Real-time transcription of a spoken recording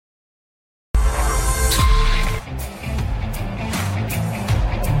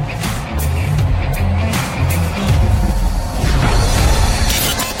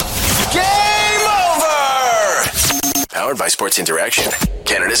Sports Interaction,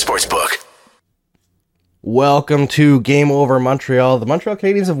 Canada Sportsbook. Welcome to Game Over Montreal. The Montreal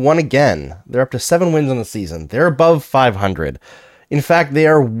Canadiens have won again. They're up to 7 wins on the season. They're above 500. In fact, they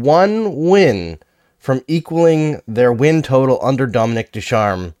are 1 win from equaling their win total under Dominic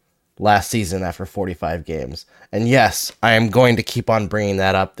Ducharme last season after 45 games. And yes, I am going to keep on bringing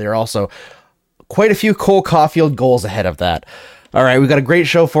that up. There are also quite a few Cole Caulfield goals ahead of that. All right, we've got a great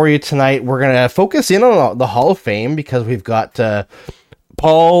show for you tonight. We're going to focus in on the Hall of Fame because we've got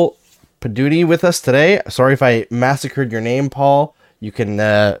Paul Paduti with us today. Sorry if I massacred your name, Paul. You can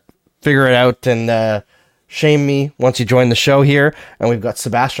figure it out and shame me once you join the show here. And we've got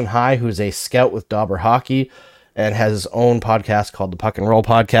Sebastian High, who's a scout with Dauber Hockey and has his own podcast called the Puck and Roll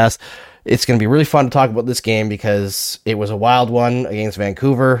Podcast. It's going to be really fun to talk about this game because it was a wild one against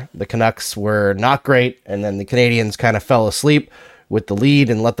Vancouver. The Canucks were not great, and then the Canadiens kind of fell asleep with the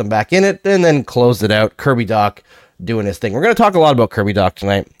lead and let them back in it, and then closed it out. Kirby Dach doing his thing. We're going to talk a lot about Kirby Dach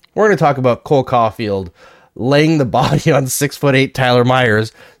tonight. We're going to talk about Cole Caulfield laying the body on 6'8" Tyler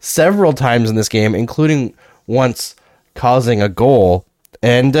Myers several times in this game, including once causing a goal.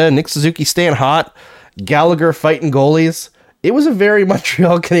 And Nick Suzuki staying hot. Gallagher fighting goalies. It was a very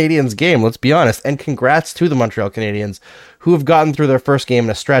Montreal Canadiens game, let's be honest. And congrats to the Montreal Canadiens, who have gotten through their first game in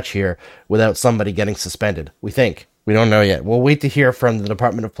a stretch here without somebody getting suspended. We think. We don't know yet. We'll wait to hear from the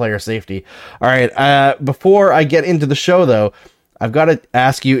Department of Player Safety. All right, before I get into the show, though, I've got to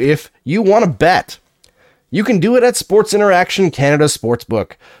ask you if you want to bet. You can do it at Sports Interaction Canada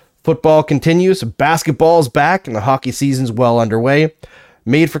Sportsbook. Football continues, basketball's back, and the hockey season's well underway.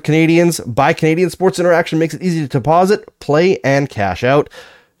 Made for Canadians, by Canadian, Sports Interaction makes it easy to deposit, play, and cash out.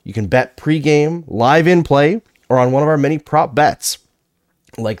 You can bet pre-game, live in play, or on one of our many prop bets.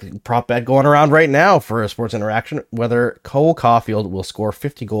 Like the prop bet going around right now for a Sports Interaction, whether Cole Caulfield will score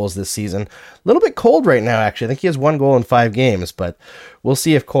 50 goals this season. A little bit cold right now, actually. I think he has 1 goal in 5 games, but we'll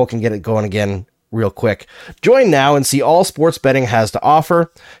see if Cole can get it going again real quick. Join now and see all sports betting has to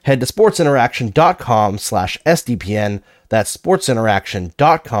offer. Head to sportsinteraction.com/SDPN. That's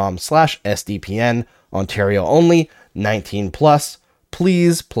sportsinteraction.com/SDPN. Ontario only, 18 plus.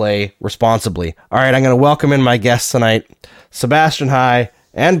 Please play responsibly. All right, I'm going to welcome in my guests tonight, Sebastian High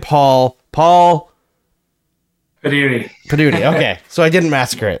and Paul Paduti. Okay, so I didn't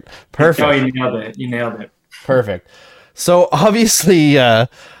massacre it. Perfect. Oh, you nailed it. Perfect. So obviously a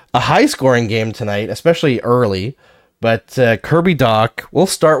high-scoring game tonight, especially early. But Kirby Dach, we'll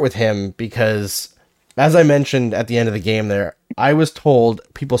start with him because, as I mentioned at the end of the game there, I was told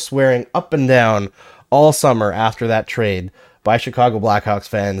people swearing up and down all summer after that trade by Chicago Blackhawks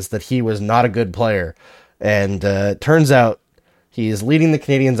fans that he was not a good player. And turns out he is leading the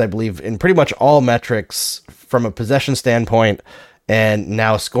Canadiens, I believe, in pretty much all metrics from a possession standpoint, and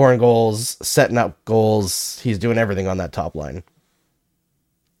now scoring goals, setting up goals. He's doing everything on that top line.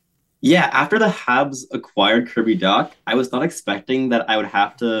 Yeah, after the Habs acquired Kirby Dach, I was not expecting that I would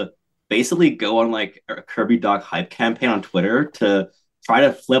have to basically go on like a Kirby Dach hype campaign on Twitter to try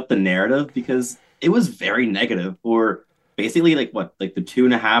to flip the narrative because it was very negative for basically the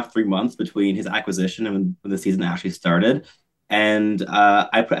 2.5, 3 months between his acquisition and when the season actually started. And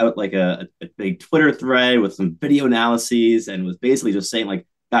I put out like a big Twitter thread with some video analyses and was basically just saying like,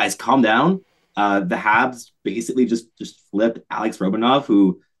 guys, calm down. The Habs basically just flipped Alex Romanov,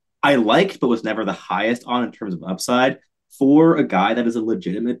 who I liked, but was never the highest on in terms of upside, for a guy that is a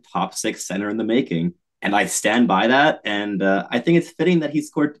legitimate top 6 center in the making. And I stand by that. And I think it's fitting that he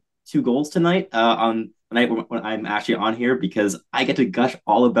scored 2 goals tonight on the night when I'm actually on here because I get to gush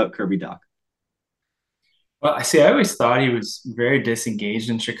all about Kirby Dach. Well, I always thought he was very disengaged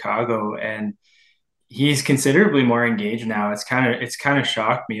in Chicago, and he's considerably more engaged now. It's kind of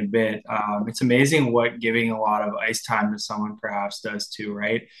shocked me a bit. It's amazing what giving a lot of ice time to someone perhaps does too,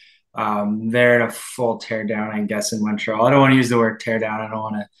 right? They're in a full tear down, I guess, in Montreal. I don't want to use the word tear down. I don't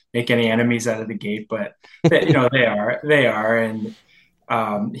want to make any enemies out of the gate, but they are. And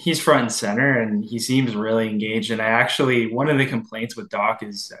he's front and center, and he seems really engaged. And one of the complaints with Dach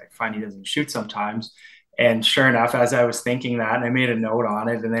is I find he doesn't shoot sometimes. And sure enough, as I was thinking that, and I made a note on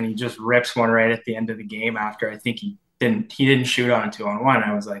it, and then he just rips one right at the end of the game after I think he didn't shoot on a 2-on-1.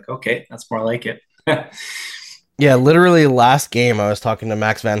 I was like, okay, that's more like it. Yeah, literally last game I was talking to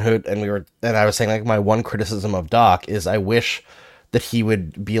Max Van Hoot and I was saying like my one criticism of Dach is I wish that he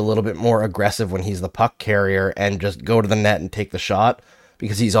would be a little bit more aggressive when he's the puck carrier and just go to the net and take the shot,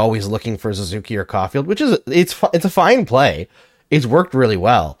 because he's always looking for Suzuki or Caulfield, which is it's a fine play. It's worked really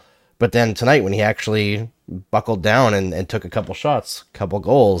well. But then tonight when he actually buckled down and took a couple shots, couple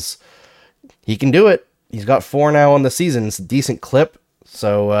goals, he can do it. He's got 4 now on the season. It's a decent clip.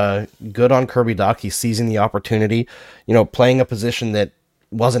 So good on Kirby Dach. He's seizing the opportunity, playing a position that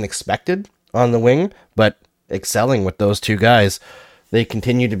wasn't expected on the wing, but excelling with those two guys. They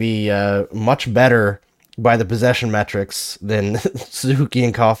continue to be much better by the possession metrics than Suzuki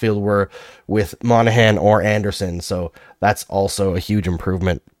and Caulfield were with Monahan or Anderson. So that's also a huge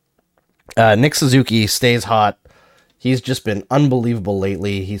improvement. Nick Suzuki stays hot. He's just been unbelievable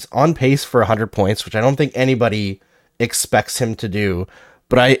lately. He's on pace for 100 points, which I don't think anybody expects him to do.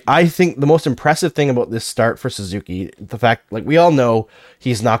 But I think the most impressive thing about this start for Suzuki, the fact, like, we all know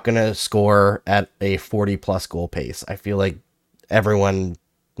he's not going to score at a 40-plus goal pace. I feel like everyone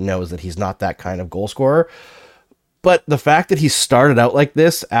knows that he's not that kind of goal scorer. But the fact that he started out like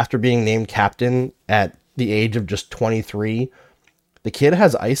this after being named captain at the age of just 23, the kid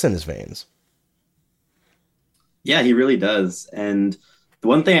has ice in his veins. Yeah, he really does. And the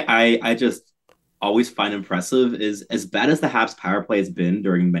one thing I just always find impressive is, as bad as the Habs power play has been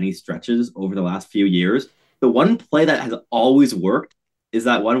during many stretches over the last few years, the one play that has always worked is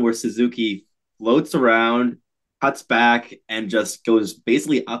that one where Suzuki floats around, cuts back, and just goes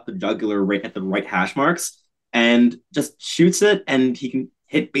basically up the jugular right at the right hash marks and just shoots it. And he can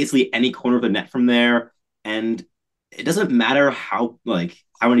hit basically any corner of the net from there. And it doesn't matter how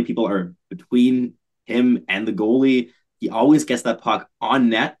many people are between him and the goalie. He always gets that puck on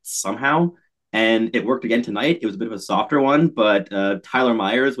net somehow. And it worked again tonight. It was a bit of a softer one, but Tyler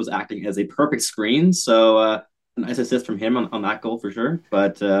Myers was acting as a perfect screen. So a nice assist from him on that goal for sure.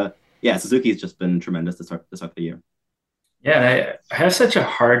 But yeah, Suzuki's just been tremendous to start the year. Yeah, I have such a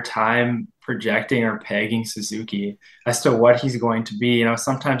hard time projecting or pegging Suzuki as to what he's going to be.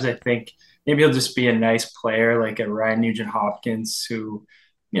 Sometimes I think maybe he'll just be a nice player like a Ryan Nugent-Hopkins who,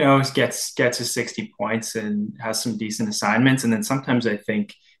 gets his 60 points and has some decent assignments. And then sometimes I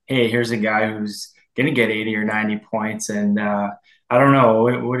think, hey, here's a guy who's going to get 80 or 90 points. And I don't know.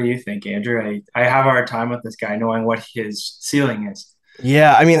 What do you think, Andrew? I have a hard time with this guy knowing what his ceiling is.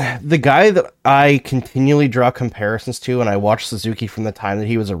 Yeah, I mean, the guy that I continually draw comparisons to, and I watched Suzuki from the time that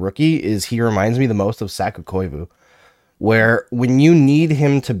he was a rookie, is he reminds me the most of Saku Koivu, where when you need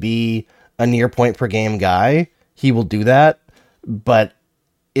him to be a near point per game guy, he will do that, but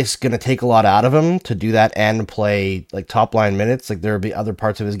it's going to take a lot out of him to do that and play like top line minutes. Like there will be other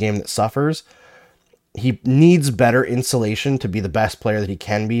parts of his game that suffers. He needs better insulation to be the best player that he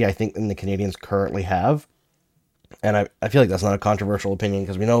can be, I think, than the Canadians currently have. And I feel like that's not a controversial opinion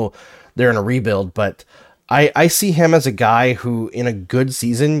because we know they're in a rebuild, but I see him as a guy who, in a good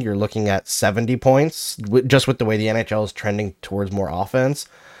season, you're looking at 70 points, just with the way the NHL is trending towards more offense,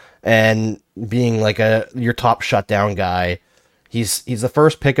 and being like your top shutdown guy. He's the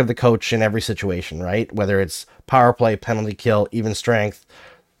first pick of the coach in every situation, right? Whether it's power play, penalty kill, even strength,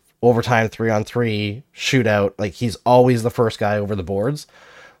 overtime, 3-on-3, shootout, like he's always the first guy over the boards.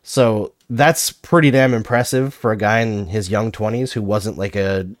 So that's pretty damn impressive for a guy in his young 20s who wasn't like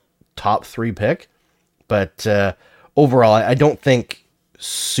a top 3 pick. But overall, I don't think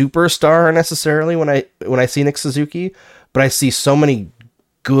superstar necessarily when I see Nick Suzuki, but I see so many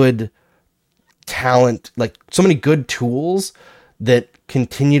good talent, like so many good tools that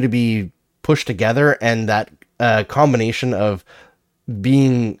continue to be pushed together, and that combination of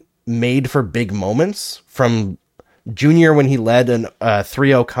being made for big moments from junior when he led an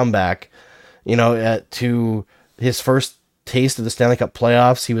 3-0 comeback, to his first taste of the Stanley Cup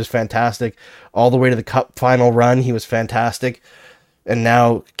playoffs, he was fantastic. All the way to the Cup final run, he was fantastic. And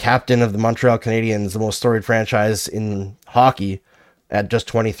now captain of the Montreal Canadiens, the most storied franchise in hockey, at just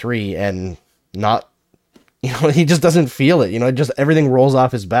 23, and not, he just doesn't feel it. Just everything rolls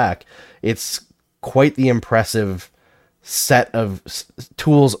off his back. It's quite the impressive set of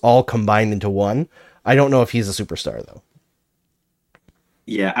tools all combined into one. I don't know if he's a superstar though.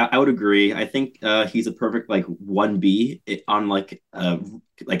 Yeah, I would agree. I think he's a perfect 1B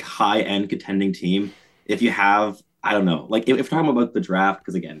on high end contending team. If you have, I don't know, if we're talking about the draft,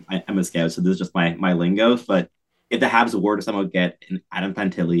 because again, I'm a scout, so this is just my lingo. But if the Habs were to somehow get an Adam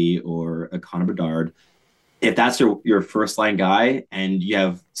Fantilli or a Connor Bedard, if that's your first line guy, and you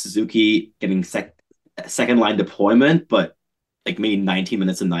have Suzuki getting second line deployment, but maybe 19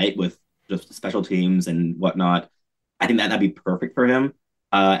 minutes a night with just special teams and whatnot, I think that'd be perfect for him.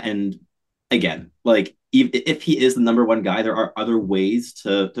 And again, if he is the number one guy, there are other ways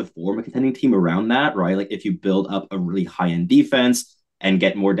to form a contending team around that, right? If you build up a really high end defense and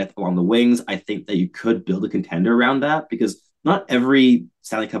get more depth along the wings, I think that you could build a contender around that, because not every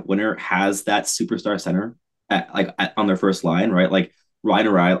Stanley Cup winner has that superstar center on their first line, right? Ryan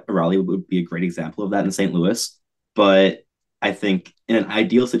O'Reilly would be a great example of that in St. Louis. But I think in an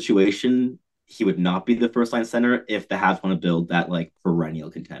ideal situation, he would not be the first line center if the Habs want to build that like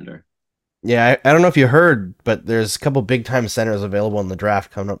perennial contender. Yeah, I don't know if you heard, but there's a couple big time centers available in the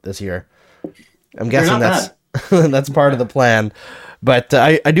draft coming up this year. I'm guessing that's that's part of the plan. But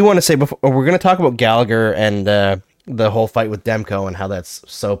I do want to say, before we're going to talk about Gallagher and the whole fight with Demko and how that's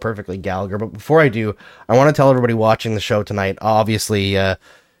so perfectly Gallagher. But before I do, I want to tell everybody watching the show tonight, obviously, if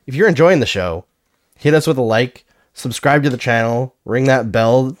you're enjoying the show, hit us with a like, subscribe to the channel, ring that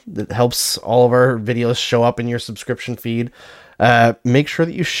bell that helps all of our videos show up in your subscription feed. Make sure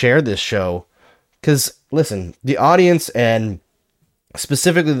that you share this show, because listen, the audience and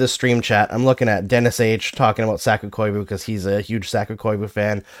specifically the stream chat, I'm looking at Dennis H talking about Saku Koivu because he's a huge Saku Koivu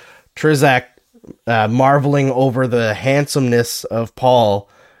fan. Trizak marveling over the handsomeness of Paul,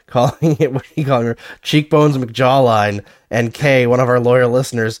 calling it, what he calling her, cheekbones McJawline, and Kay, one of our loyal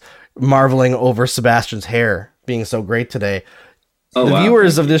listeners, marveling over Sebastian's hair being so great today. The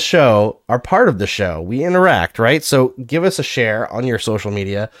viewers of this show are part of the show. We interact, right? So give us a share on your social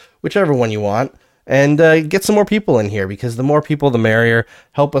media, whichever one you want, and get some more people in here, because the more people, the merrier.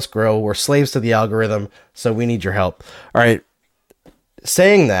 Help us grow. We're slaves to the algorithm, so we need your help. All right.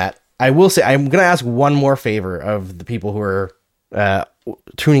 Saying that, I will say, I'm going to ask one more favor of the people who are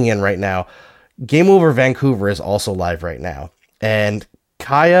tuning in right now. Game Over Vancouver is also live right now. And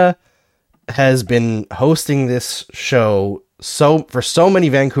Kaya has been hosting this show for so many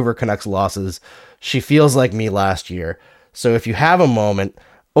Vancouver Canucks losses. She feels like me last year. So if you have a moment,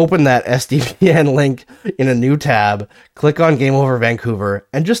 open that SDPN link in a new tab, click on Game Over Vancouver,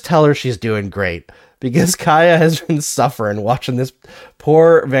 and just tell her she's doing great, because Kaya has been suffering watching this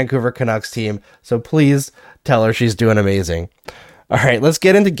poor Vancouver Canucks team. So please tell her she's doing amazing. All right, let's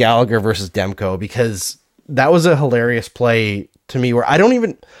get into Gallagher versus Demko, because that was a hilarious play to me where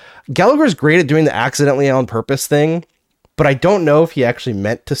Gallagher's great at doing the accidentally on purpose thing, but I don't know if he actually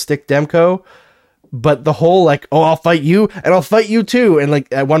meant to stick Demko. But the whole, like, oh, I'll fight you, and I'll fight you too. And,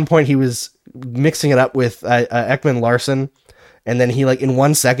 like, at one point he was mixing it up with Ekman Larson. And then he, like, in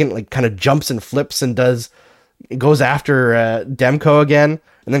 1 second, like, kind of jumps and flips and goes after Demko again.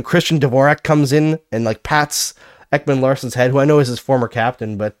 And then Christian Dvorak comes in and, like, pats Ekman Larson's head, who I know is his former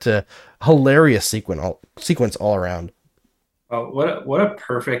captain, but hilarious sequence all around. Well, what a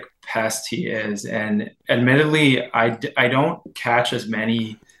perfect pest he is. And admittedly, I don't catch as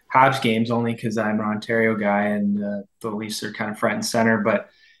many Habs games, only because I'm an Ontario guy and the Leafs are kind of front and center. But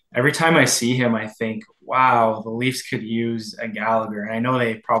every time I see him, I think, wow, the Leafs could use a Gallagher. And I know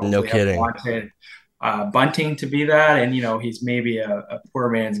they probably have wanted Bunting to be that. And, he's maybe a poor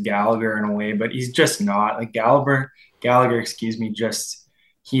man's Gallagher in a way, but he's just not. Like Gallagher,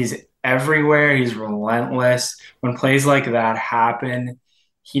 he's everywhere. He's relentless. When plays like that happen,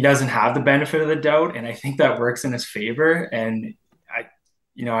 he doesn't have the benefit of the doubt. And I think that works in his favor. And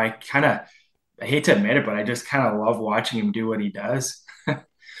I hate to admit it, but I just kind of love watching him do what he does.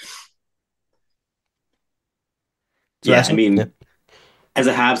 Yeah, I mean, as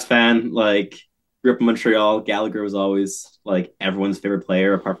a Habs fan, like, grew up in Montreal, Gallagher was always, like, everyone's favorite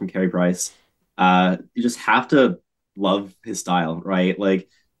player apart from Carey Price. You just have to love his style, right? Like,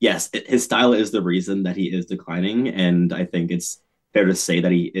 yes, his style is the reason that he is declining, and I think it's fair to say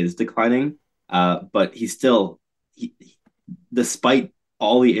that he is declining. But he's still, despite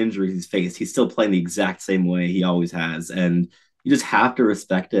all the injuries he's faced, he's still playing the exact same way he always has, and you just have to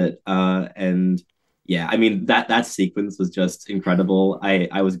respect it. And yeah, I mean, that sequence was just incredible.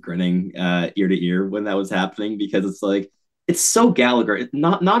 I was grinning ear to ear when that was happening, because it's like, it's so Gallagher. It's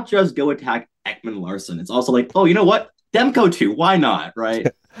not just go attack Ekman Larson. It's also like, oh, you know what? Demko too. Why not? Right?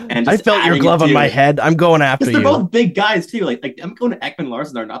 And I felt your glove on my head. I'm going after you. They're both big guys too. Like Demko and Ekman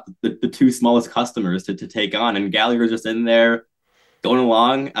Larson are not the two smallest customers to take on, and Gallagher's just in there going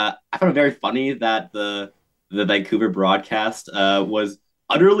along. I found it very funny that the Vancouver broadcast was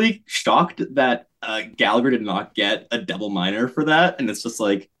utterly shocked that Gallagher did not get a double minor for that. And it's just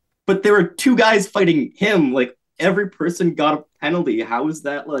like, but there were two guys fighting him. Like, every person got a penalty. How is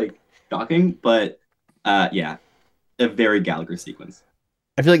that, like, shocking? But yeah, a very Gallagher sequence.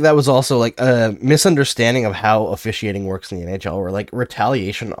 I feel like that was also, like, a misunderstanding of how officiating works in the NHL, where, like,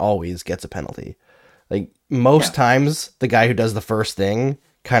 retaliation always gets a penalty. Like, most times, the guy who does the first thing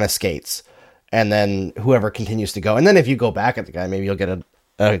kind of skates, and then whoever continues to go. And then if you go back at the guy, maybe you'll get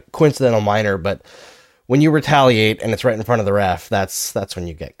a coincidental minor, but when you retaliate and it's right in front of the ref, that's when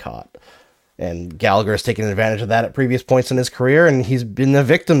you get caught. And Gallagher has taken advantage of that at previous points in his career, and he's been a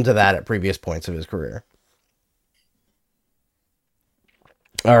victim to that at previous points of his career.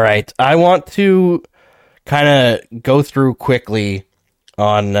 All right, I want to kind of go through quickly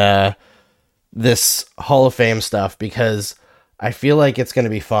on this Hall of Fame stuff, because I feel like it's going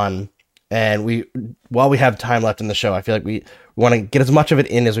to be fun. And while we have time left in the show, I feel like we want to get as much of it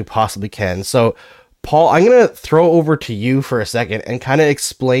in as we possibly can. So, Paul, I'm going to throw over to you for a second and kind of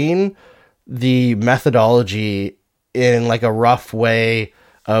explain the methodology in like a rough way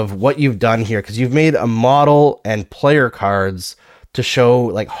of what you've done here, because you've made a model and player cards to show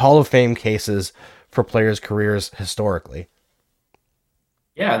like Hall of Fame cases for players' careers historically.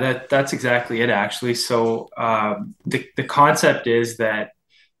 Yeah, that's exactly it, actually. So the concept is that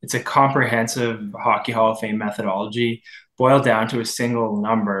it's a comprehensive Hockey Hall of Fame methodology boiled down to a single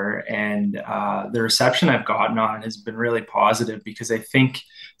number. And the reception I've gotten on it has been really positive, because I think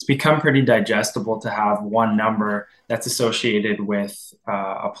it's become pretty digestible to have one number that's associated with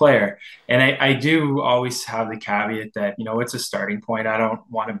a player. And I do always have the caveat that, it's a starting point. I don't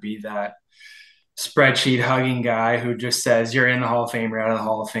want to be that spreadsheet hugging guy who just says you're in the Hall of Fame, you're out of the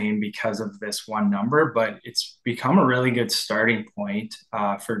Hall of Fame because of this one number. But it's become a really good starting point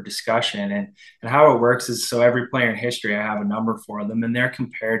for discussion. And how it works is, so every player in history, I have a number for them, and they're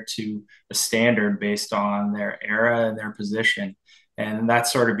compared to a standard based on their era and their position. And that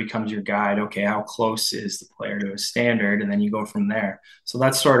sort of becomes your guide. Okay, how close is the player to a standard? And then you go from there. So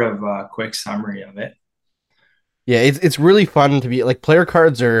that's sort of a quick summary of it. Yeah, it's really fun to be like, player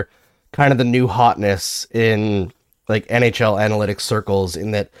cards are kind of the new hotness in like NHL analytics circles,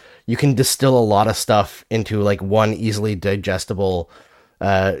 in that you can distill a lot of stuff into like one easily digestible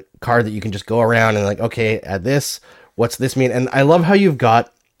card that you can just go around and like, okay, add this, what's this mean? And I love how you've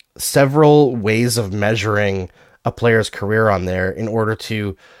got several ways of measuring a player's career on there in order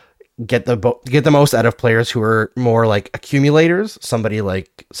to get the most out of players who are more like accumulators, somebody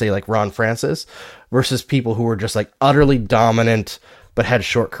like, say, like Ron Francis, versus people who were just like utterly dominant but had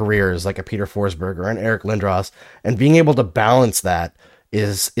short careers, like a Peter Forsberg or an Eric Lindros. And being able to balance that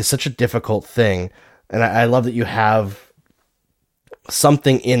is such a difficult thing. And I love that you have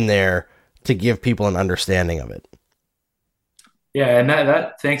something in there to give people an understanding of it. Yeah, and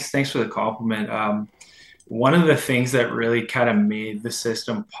that thanks for the compliment. One of the things that really kind of made the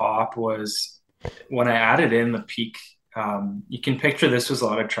system pop was when I added in the peak. You can picture this was a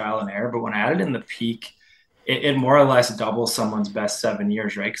lot of trial and error, but when I added in the peak, it more or less doubles someone's best 7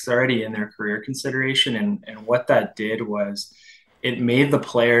 years, right? Because they're already in their career consideration. And what that did was it made the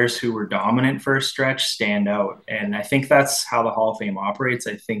players who were dominant for a stretch stand out. And I think that's how the Hall of Fame operates.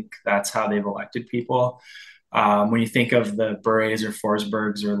 I think that's how they've elected people. When you think of the Burres or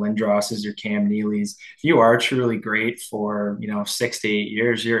Forsbergs or Lindrosses or Cam Neelys, if you are truly great for 6 to 8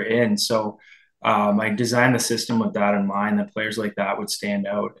 years, you're in. So I designed the system with that in mind, that players like that would stand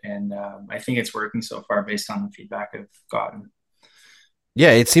out. And I think it's working so far based on the feedback I've gotten.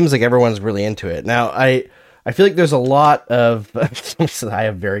 Yeah, it seems like everyone's really into it. Now, I feel like there's a lot of... I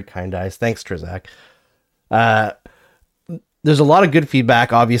have very kind eyes. Thanks, Trzak. There's a lot of good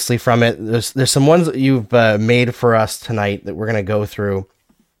feedback, obviously, from it. There's some ones that you've made for us tonight that we're going to go through.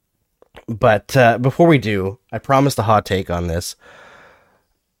 But before we do, I promised a hot take on this.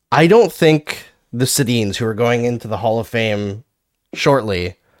 I don't think the Sedins, who are going into the Hall of Fame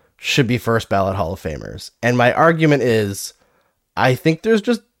shortly, should be first ballot Hall of Famers. And my argument is, I think there's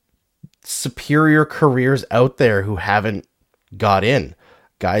just superior careers out there who haven't got in.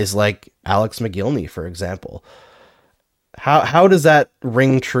 Guys like Alex McGillney, for example. How does that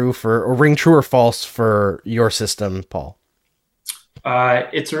ring true or false for your system, Paul?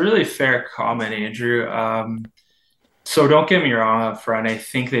 It's a really fair comment, Andrew. So don't get me wrong up front. I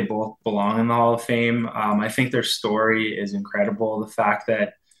think they both belong in the Hall of Fame. I think their story is incredible. The fact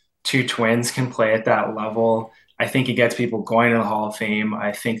that two twins can play at that level, I think it gets people going to the Hall of Fame.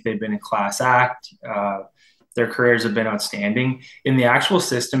 I think they've been a class act. Their careers have been outstanding. In the actual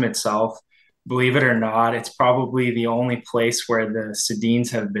system itself, believe it or not, it's probably the only place where the Sedins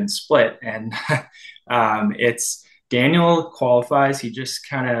have been split. And it's Daniel qualifies. He just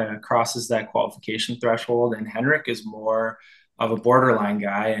kind of crosses that qualification threshold. And Henrik is more of a borderline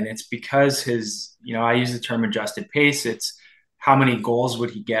guy. And it's because his, I use the term adjusted pace. It's how many goals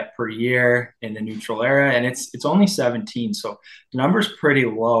would he get per year in the neutral era. And it's only 17. So the number's pretty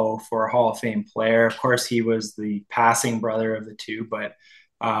low for a Hall of Fame player. Of course, he was the passing brother of the two, but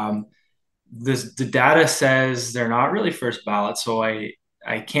the data says they're not really first ballot. So I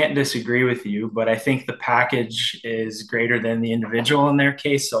can't disagree with you, but I think the package is greater than the individual in their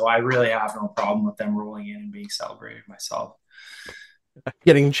case. So I really have no problem with them rolling in and being celebrated myself.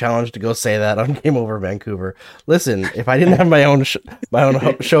 Getting challenged to go say that on Game Over Vancouver. Listen, if I didn't have my own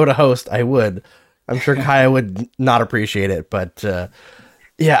show to host, I would. I'm sure Kaya would not appreciate it, but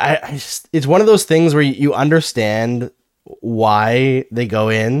it's one of those things where you understand why they go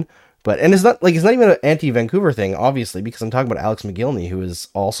in, And it's not even an anti-Vancouver thing, obviously, because I'm talking about Alex McGillney, who is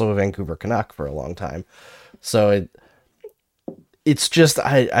also a Vancouver Canuck for a long time. So it's just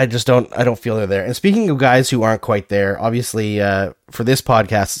I don't feel they're there. And speaking of guys who aren't quite there, obviously for this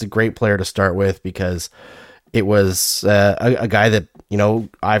podcast, it's a great player to start with because it was a guy that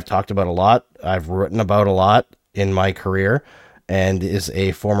I've talked about a lot, I've written about a lot in my career, and is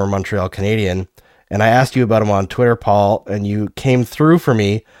a former Montreal Canadian. And I asked you about him on Twitter, Paul, and you came through for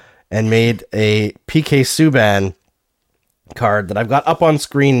me and made a PK Subban card that I've got up on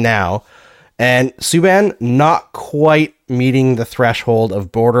screen now. And Subban not quite meeting the threshold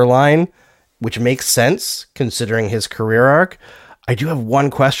of borderline, which makes sense considering his career arc. I do have one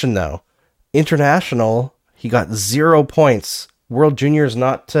question though. International, he got 0 points. World Juniors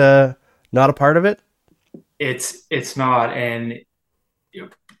not a part of it? It's not, and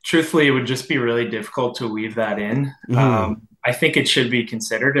truthfully, it would just be really difficult to weave that in. I think it should be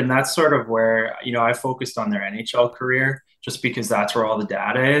considered, and that's sort of where I focused on their NHL career just because that's where all the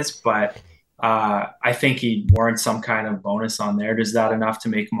data is. But I think he warrants some kind of bonus on there. Is that enough to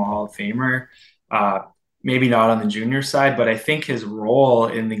make him a Hall of Famer? Maybe not on the junior side, but I think his role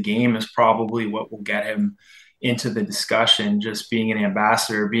in the game is probably what will get him into the discussion. Just being an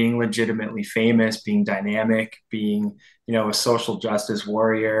ambassador, being legitimately famous, being dynamic, being a social justice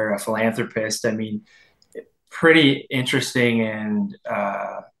warrior, a philanthropist. I mean, pretty interesting and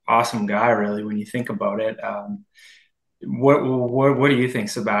awesome guy, really, when you think about it. What do you think,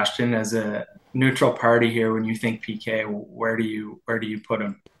 Sebastian, as a neutral party here? When you think PK, where do you put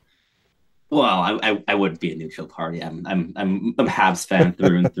him? Well, I wouldn't be a neutral party. I'm a Habs fan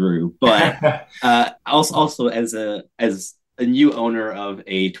through and through. But also as a new owner of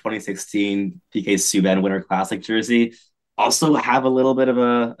a 2016 PK Subban Winter Classic jersey, also have a little bit of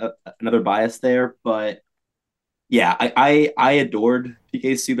another bias there. But yeah, I adored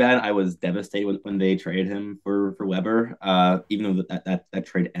PK Subban. I was devastated when they traded him for Weber. Even though that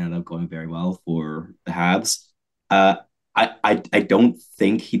trade ended up going very well for the Habs. I don't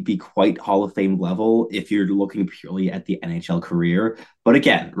think he'd be quite Hall of Fame level if you're looking purely at the NHL career. But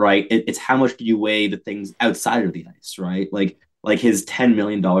again, right, it's how much do you weigh the things outside of the ice, right? Like his $10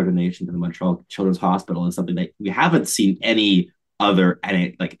 million donation to the Montreal Children's Hospital is something that we haven't seen any other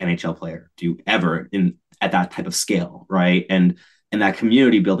NHL player do ever at that type of scale, right? And that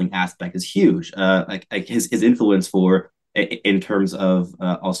community building aspect is huge. Like his influence in terms of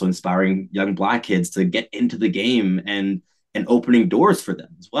also inspiring young Black kids to get into the game and opening doors for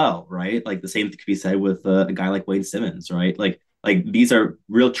them as well, right? Like the same could be said with a guy like Wayne Simmons, right? Like these are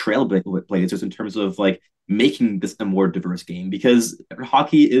real trailblazers in terms of like making this a more diverse game, because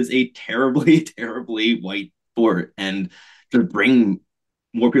hockey is a terribly, terribly white sport, and to bring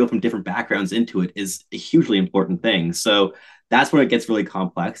more people from different backgrounds into it is a hugely important thing. So that's when it gets really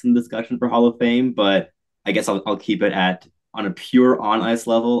complex in the discussion for Hall of Fame. But I guess I'll keep it on a pure on ice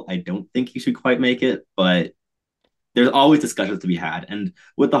level. I don't think he should quite make it, but there's always discussions to be had. And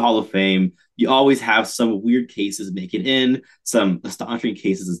with the Hall of Fame, you always have some weird cases make it in, some astonishing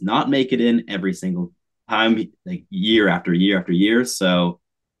cases does not make it in every single time, like year after year after year. So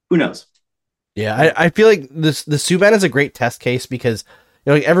who knows? Yeah, I feel like the Subban is a great test case because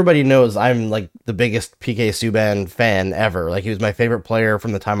like everybody knows I'm like the biggest PK Subban fan ever. Like he was my favorite player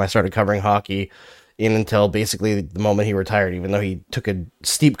from the time I started covering hockey in until basically the moment he retired, even though he took a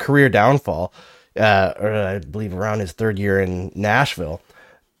steep career downfall, or I believe around his third year in Nashville.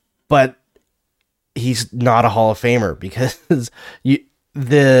 But he's not a Hall of Famer because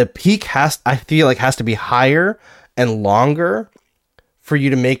the peak has to be higher and longer for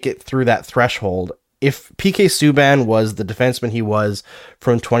you to make it through that threshold. If PK Subban was the defenseman he was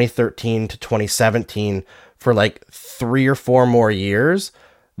from 2013 to 2017 for like 3 or 4 more years,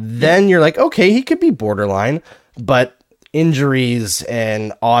 then you're like, okay, he could be borderline, but injuries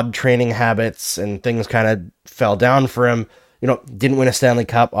and odd training habits and things kind of fell down for him. Didn't win a Stanley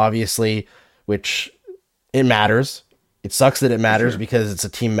Cup, obviously, which it matters. It sucks that it matters because it's a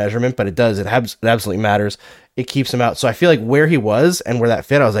team measurement, but it does. It absolutely matters. It keeps him out. So I feel like where he was and where that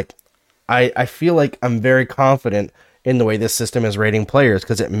fit, I was like, I feel like I'm very confident in the way this system is rating players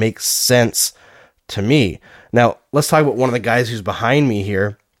because it makes sense to me. Now, let's talk about one of the guys who's behind me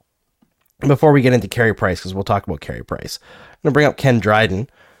here before we get into Carey Price, because we'll talk about Carey Price. I'm going to bring up Ken Dryden,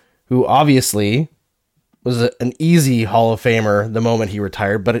 who obviously was an easy Hall of Famer the moment he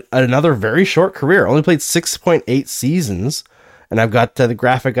retired, but another very short career. Only played 6.8 seasons. And I've got the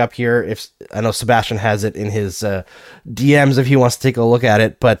graphic up here. If I know Sebastian has it in his DMs if he wants to take a look at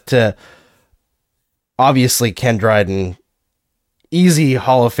it. But obviously Ken Dryden, easy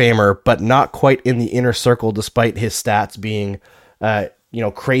Hall of Famer, but not quite in the inner circle despite his stats being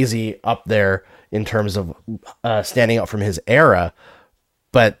crazy up there in terms of standing out from his era,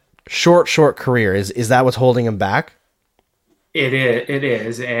 but short career. Is that what's holding him back? It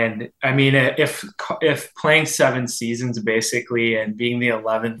is, and I mean, if playing 7 seasons basically and being the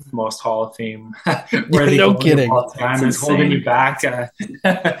 11th most Hall of Fame worthy No goalie of kidding. all time That's is holding insane. you back, I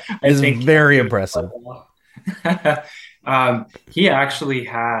It's think very impressive. he actually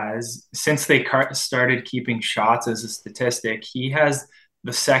has, since they started keeping shots as a statistic, he has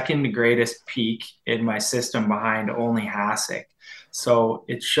the second greatest peak in my system behind only Hasek. So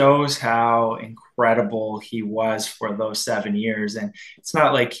it shows how incredible he was for those 7 years. And it's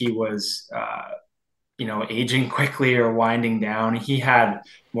not like he was, aging quickly or winding down. He had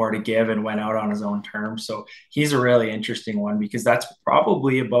more to give and went out on his own terms. So he's a really interesting one because that's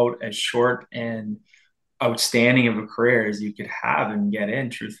probably about as short and outstanding of a career as you could have and get in,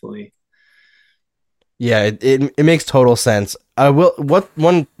 truthfully. Yeah, it makes total sense. What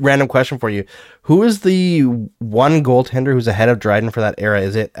one random question for you? Who is the one goaltender who's ahead of Dryden for that era?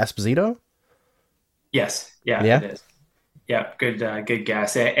 Is it Esposito? Yes. Yeah, Yeah. it is. Yeah. Good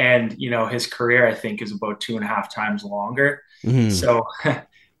guess. And, his career, I think, is about 2.5 times longer. Hmm. So,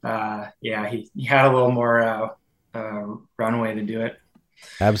 yeah, he had a little more runway to do it.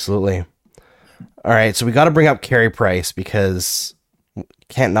 Absolutely. All right, so we got to bring up Carey Price because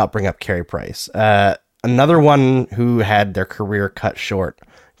can't not bring up Carey Price. Another one who had their career cut short,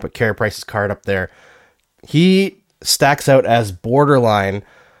 but Carey Price's card up there. He stacks out as borderline.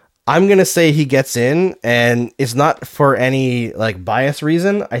 I'm gonna say he gets in, and it's not for any like bias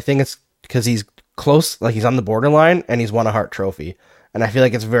reason. I think it's because he's close, like he's on the borderline, and he's won a Hart Trophy. And I feel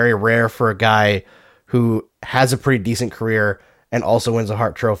like it's very rare for a guy who has a pretty decent career and also wins a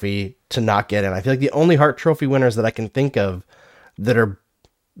Hart Trophy to not get in. I feel like the only Hart Trophy winners that I can think of that are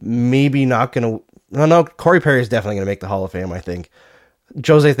maybe not going to... No, Corey Perry is definitely going to make the Hall of Fame, I think.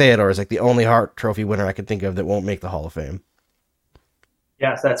 Jose Theodore is like the only Hart Trophy winner I can think of that won't make the Hall of Fame.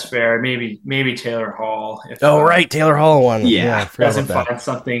 Yes, that's fair. Maybe Taylor Hall. If, Oh, right. Taylor Hall won. Yeah. I forgot doesn't about that. find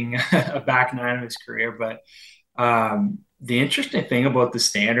something a back nine of his career. But the interesting thing about the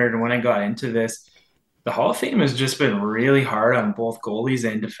standard, and when I got into this, the Hall of Fame has just been really hard on both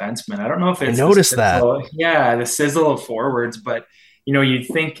goalies and defensemen. I don't know if I it's noticed that. the sizzle of forwards, but you'd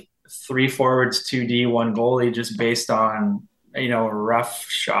think 3 forwards, 2D, 1 goalie, just based on a rough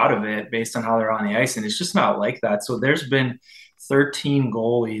shot of it, based on how they're on the ice, and it's just not like that. So there's been 13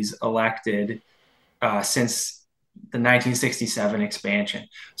 goalies elected since the 1967 expansion.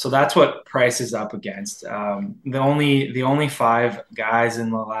 So that's what Price is up against. The only 5 guys in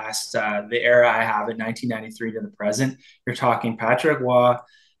the era I have at 1993 to the present, you're talking Patrick Waugh,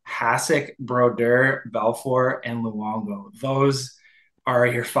 Hasek, Brodeur, Belfour, and Luongo. Those are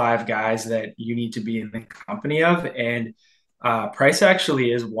your 5 guys that you need to be in the company of. And Price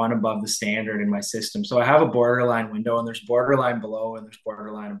actually is one above the standard in my system. So I have a borderline window, and there's borderline below and there's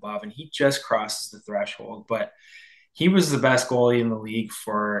borderline above, and he just crosses the threshold. But he was the best goalie in the league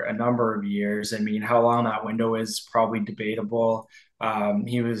for a number of years. I mean, how long that window is probably debatable.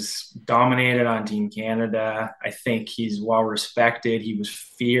 He was dominated on Team Canada. I think he's well respected. He was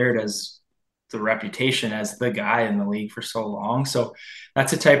feared as the reputation as the guy in the league for so long. So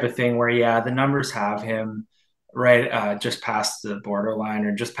that's a type of thing where, yeah, the numbers have him right just past the borderline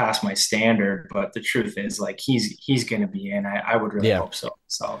or just past my standard. But the truth is, like, he's going to be in. I would really hope so.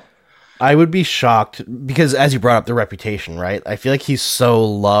 So. I would be shocked because, as you brought up, the reputation, right? I feel like he's so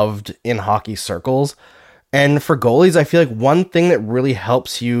loved in hockey circles. And for goalies, I feel like one thing that really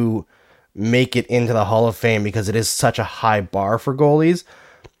helps you make it into the Hall of Fame, because it is such a high bar for goalies,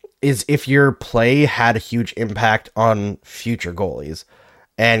 is if your play had a huge impact on future goalies.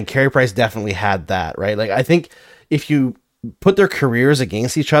 And Carey Price definitely had that, right? Like, I think if you put their careers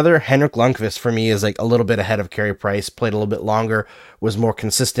against each other, Henrik Lundqvist for me is like a little bit ahead of Carey Price, played a little bit longer, was more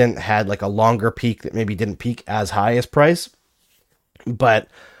consistent, had like a longer peak that maybe didn't peak as high as Price. But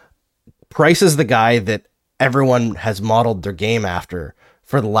Price is the guy that everyone has modeled their game after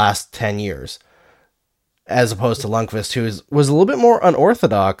for the last 10 years, as opposed to Lundqvist, who was a little bit more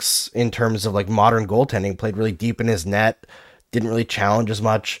unorthodox in terms of like modern goaltending, played really deep in his net, didn't really challenge as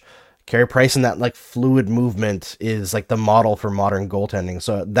much. Carey Price and that like fluid movement is like the model for modern goaltending.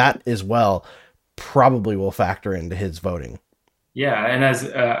 So that as well probably will factor into his voting. Yeah, and as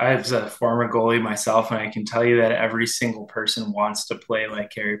a former goalie myself, and I can tell you that every single person wants to play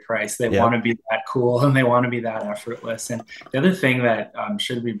like Carey Price. They want to be that cool and they want to be that effortless. And the other thing that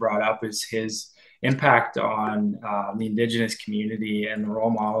should be brought up is his impact on the Indigenous community and the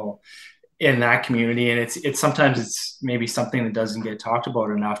role model in that community, and it's sometimes it's maybe something that doesn't get talked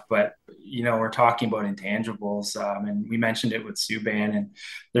about enough, but we're talking about intangibles, and we mentioned it with Subban, and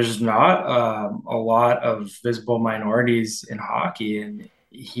there's not a lot of visible minorities in hockey, and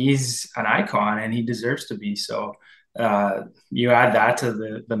he's an icon and he deserves to be. So you add that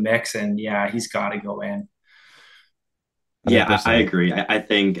to the mix, and yeah, he's got to go in. Yeah, I 100%. agree. I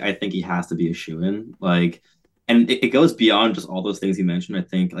think he has to be a shoe-in. Like, and it goes beyond just all those things you mentioned. I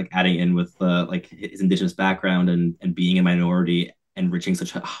think like adding in with like his indigenous background and being a minority and reaching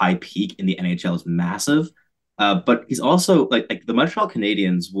such a high peak in the NHL is massive. But he's also like the Montreal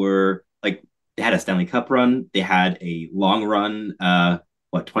Canadiens were like they had a Stanley Cup run, they had a long run,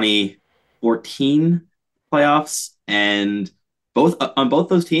 2014 playoffs, and both on both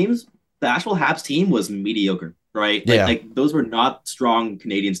those teams, the actual Habs team was mediocre, right? Like Yeah. like those were not strong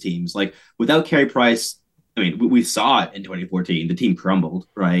Canadiens teams. Like without Carey Price, I mean, we saw it in 2014. The team crumbled,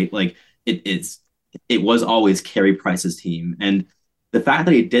 right? Like it was always Carey Price's team, and the fact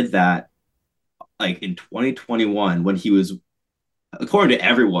that he did that like in 2021 when he was, according to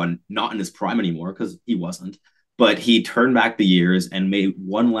everyone, not in his prime anymore because he wasn't, but he turned back the years and made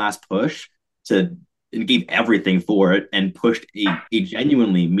one last push to and gave everything for it and pushed a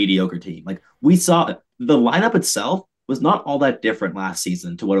genuinely mediocre team. Like we saw the lineup itself was not all that different last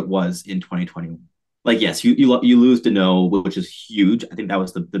season to what it was in 2021. Like yes, you lose Dano, which is huge. I think that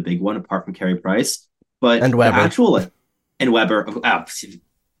was the big one apart from Carey Price. But And the Weber. actual and Weber,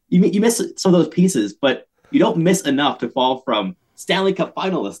 you miss some of those pieces, but you don't miss enough to fall from Stanley Cup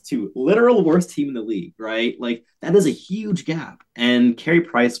finalists to literal worst team in the league, right? Like that is a huge gap. And Carey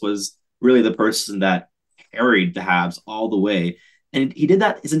Price was really the person that carried the Habs all the way. And he did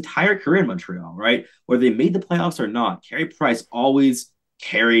that his entire career in Montreal, right? Whether they made the playoffs or not, Carey Price always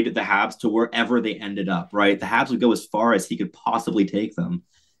carried the Habs to wherever they ended up, right? The Habs would go as far as he could possibly take them.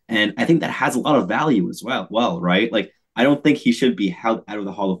 And I think that has a lot of value as well, right? Like I don't think he should be held out of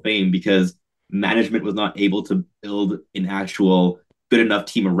the Hall of Fame because management was not able to build an actual good enough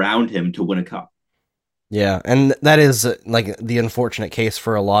team around him to win a cup. Yeah, and that is like the unfortunate case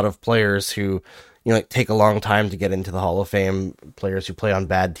for a lot of players who, like take a long time to get into the Hall of Fame. Players who play on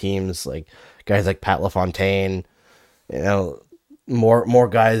bad teams, like guys like Pat LaFontaine, you know, more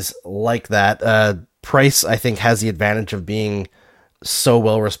guys like that. Price, I think, has the advantage of being so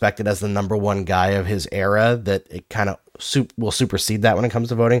well respected as the number one guy of his era that it kind of will supersede that when it comes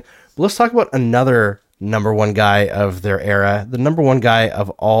to voting. But let's talk about another number one guy of their era, the number one guy of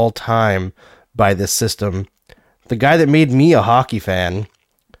all time by this system, the guy that made me a hockey fan,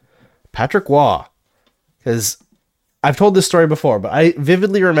 Patrick Waugh. Because I've told this story before, but I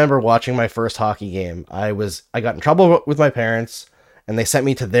vividly remember watching my first hockey game. I got in trouble with my parents, and they sent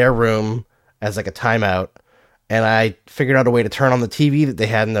me to their room as like a timeout, and I figured out a way to turn on the TV that they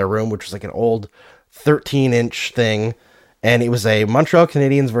had in their room, which was like an old 13-inch thing, and it was a Montreal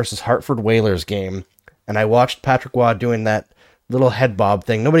Canadiens versus Hartford Whalers game, and I watched Patrick Waugh doing that little head bob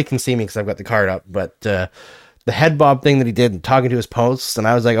thing. Nobody can see me because I've got the card up, but the head bob thing that he did, talking to his posts, and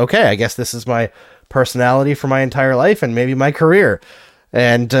I was like, okay, I guess this is my personality for my entire life and maybe my career.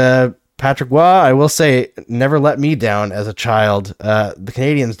 And Patrick Waugh, I will say, never let me down as a child. The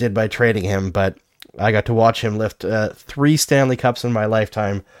Canadiens did by trading him, but I got to watch him lift 3 Stanley Cups in my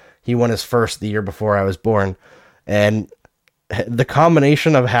lifetime. He won his first the year before I was born. And the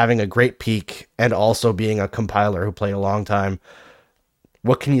combination of having a great peak and also being a compiler who played a long time,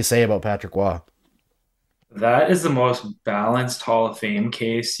 what can you say about Patrick Waugh? That is the most balanced Hall of Fame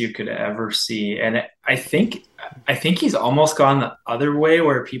case you could ever see. And I think he's almost gone the other way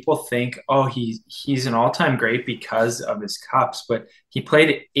where people think, oh, he's an all-time great because of his cups, but he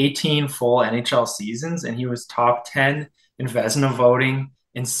played 18 full NHL seasons and he was top 10 in Vezina voting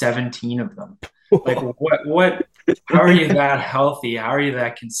in 17 of them. Like what how are you that healthy? How are you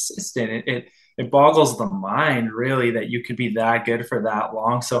that consistent? It boggles the mind really that you could be that good for that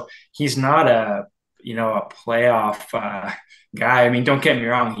long. So he's not a playoff guy. I mean, don't get me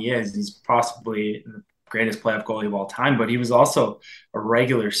wrong, he is. He's possibly the greatest playoff goalie of all time, but he was also a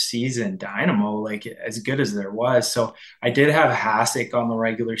regular season dynamo, like as good as there was. So I did have Hasek on the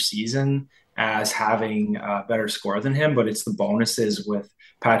regular season as having a better score than him, but it's the bonuses with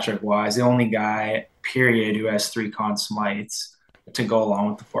Patrick Waugh. He's the only guy, period, who has 3 Conn Smites to go along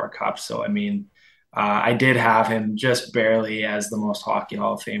with the 4 Cups. So, I mean, I did have him just barely as the most Hockey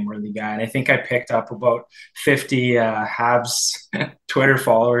Hall of Fame worthy guy. And I think I picked up about 50 Habs Twitter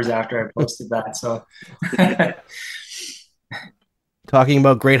followers after I posted that. So Talking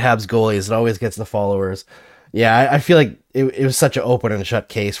about great Habs goalies, it always gets the followers. Yeah, I feel like it was such an open and shut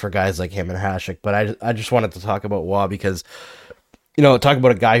case for guys like him and Hasek, but I just wanted to talk about Waugh because talk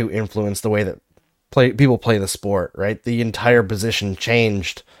about a guy who influenced the way that people play the sport, right? The entire position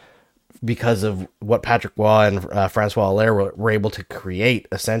changed because of what Patrick Roy and Francois Allaire were able to create,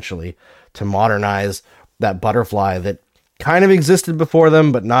 essentially, to modernize that butterfly that kind of existed before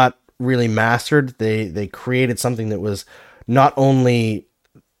them, but not really mastered. They created something that was not only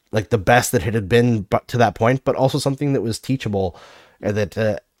like the best that it had been to that point, but also something that was teachable, and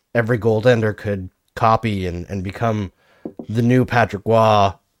that every goaltender could copy and become the new Patrick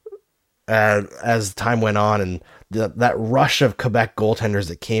Roy as time went on, and that rush of Quebec goaltenders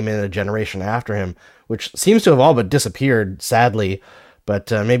that came in a generation after him, which seems to have all but disappeared, sadly.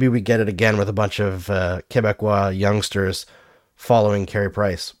 But maybe we get it again with a bunch of Quebecois youngsters following Carey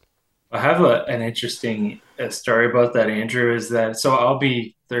Price. I have an interesting story about that, Andrew, is that, so I'll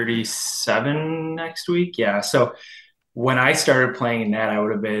be 37 next week. Yeah. So when I started playing net, I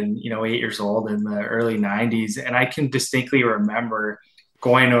would have been, 8 years old in the early 90s. And I can distinctly remember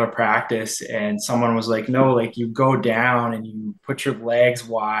going to a practice and someone was like, no, like you go down and you put your legs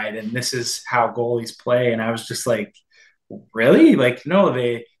wide and this is how goalies play. And I was just like, really? Like, no,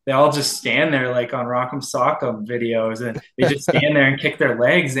 they all just stand there like on Rock'em Sock'em videos, and they just stand there and kick their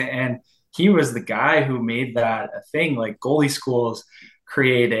legs. And he was the guy who made that a thing. Like, goalie schools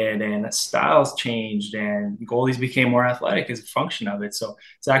created and styles changed and goalies became more athletic as a function of it. So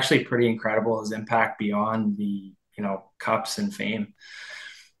it's actually pretty incredible, his impact beyond the, cups and fame.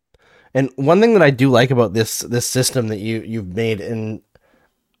 And one thing that I do like about this system that you've made, and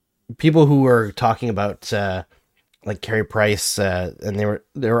people who were talking about like Carey Price, and they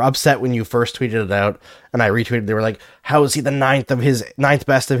were upset when you first tweeted it out, and I retweeted. They were like, "How is he the ninth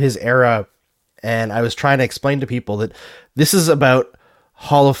best of his era?" And I was trying to explain to people that this is about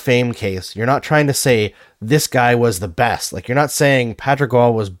Hall of Fame case. You're not trying to say this guy was the best. Like, you're not saying Patrick Roy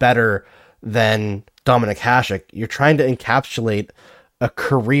was better than Dominik Hasek. You're trying to encapsulate a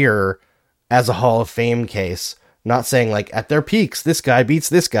career as a Hall of Fame case. Not saying like at their peaks, this guy beats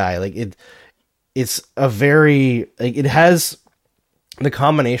this guy. Like it's a very, like, it has the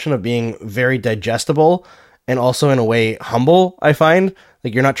combination of being very digestible and also in a way humble. I find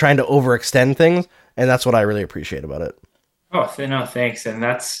like you're not trying to overextend things, and that's what I really appreciate about it. Oh, no, thanks. And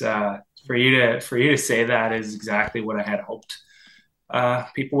that's for you to say that is exactly what I had hoped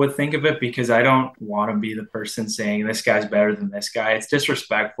people would think of it, because I don't want to be the person saying this guy's better than this guy. It's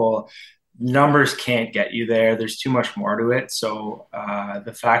disrespectful. Numbers can't get you there. There's too much more to it. So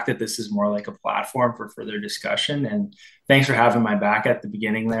the fact that this is more like a platform for further discussion, and thanks for having my back at the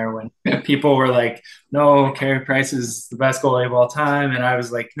beginning there when people were like, no, Carey Price is the best goalie of all time. And I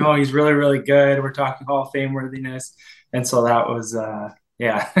was like, no, he's really, really good. We're talking Hall of Fame worthiness. And so that was,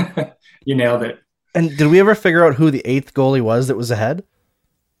 yeah, you nailed it. And did we ever figure out who the 8th goalie was that was ahead?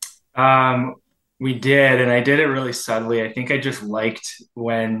 We did, and I did it really subtly. I think I just liked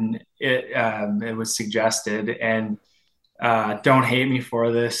when it was suggested, and don't hate me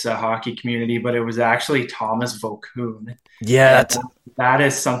for this, hockey community, but it was actually Thomas Vokoun. Yeah, that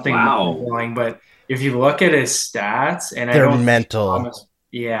is something mind-blowing. But if you look at his stats, and they're mental.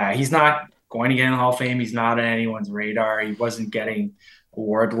 He's not going to get in the Hall of Fame. He's not on anyone's radar. He wasn't getting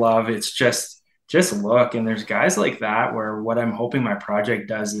award love. It's just look, and there's guys like that where what I'm hoping my project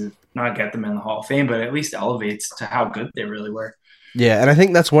does is not get them in the Hall of Fame, but at least elevates to how good they really were. Yeah, and I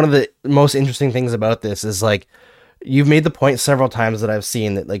think that's one of the most interesting things about this is, like, you've made the point several times that I've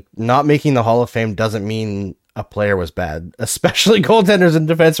seen that, like, not making the Hall of Fame doesn't mean a player was bad, especially goaltenders and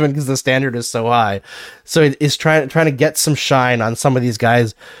defensemen, because the standard is so high. So it is trying to get some shine on some of these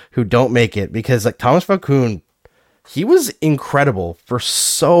guys who don't make it, because, like, Thomas Vokoun, he was incredible for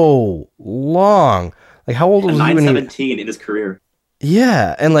so long. Like, how old was he? 9-17 in his career.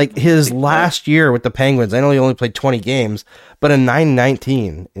 Yeah, and like his last year with the Penguins, I know he only played 20 games, but a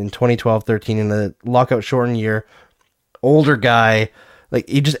 9-19 in 2012-13 in the lockout shortened year. Older guy, like,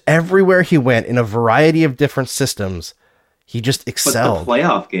 he just, everywhere he went in a variety of different systems, he just excelled. But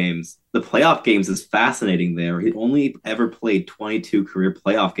the playoff games is fascinating there. He only ever played 22 career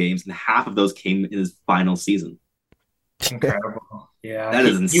playoff games, and half of those came in his final season. Incredible. Yeah. That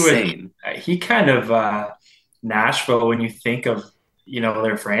is insane. He kind of Nashville, when you think of,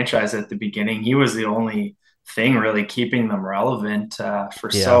 their franchise at the beginning, he was the only thing really keeping them relevant for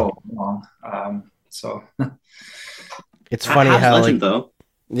so long. It's funny how legend, though.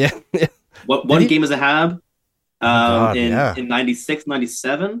 Yeah. One game as a Hab in 96,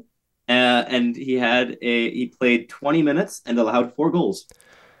 97. And he played 20 minutes and allowed 4 goals.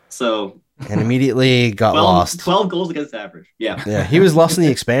 So and immediately got lost. 12 goals against average. Yeah. Yeah. He was lost in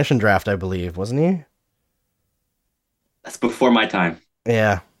the expansion draft, I believe, wasn't he? That's before my time.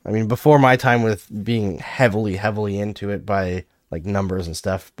 Yeah. I mean, before my time with being heavily, heavily into it by like numbers and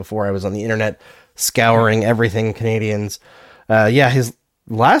stuff before I was on the internet scouring everything Canadians. Yeah, his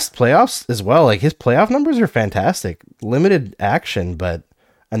last playoffs as well. Like his playoff numbers are fantastic. Limited action, but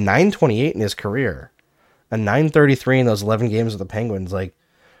a 928 in his career, a 933 in those 11 games with the Penguins. Like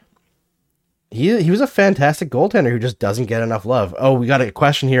he was a fantastic goaltender who just doesn't get enough love. Oh, we got a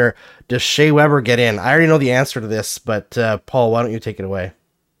question here. Does Shea Weber get in? I already know the answer to this, but Paul, why don't you take it away?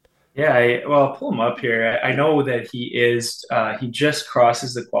 Yeah, well, I'll pull him up here. I know that he just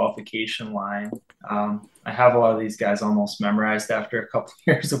crosses the qualification line. I have a lot of these guys almost memorized after a couple of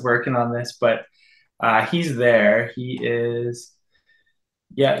years of working on this, but he's there. He's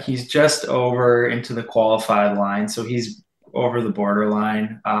just over into the qualified line. So he's over the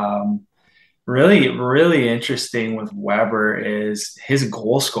borderline. Really, really interesting with Weber is his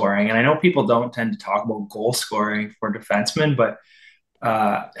goal scoring. And I know people don't tend to talk about goal scoring for defensemen, but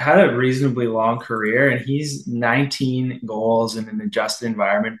had a reasonably long career, and he's 19 goals in an adjusted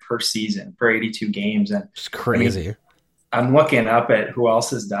environment per season for 82 games. And It's crazy. I mean, I'm looking up at who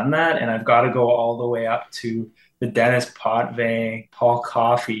else has done that, and I've got to go all the way up to the Dennis Potvin, Paul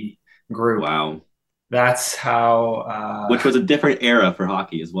Coffey group. Wow. That's how. Which was a different era for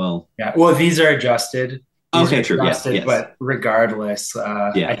hockey as well. Yeah. Well, these are adjusted. These Okay, are true. Yes, adjusted, yes. but regardless,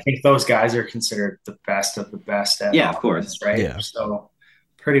 Yeah. I think those guys are considered the best of the best at Yeah, of offense, course. right? Yeah. So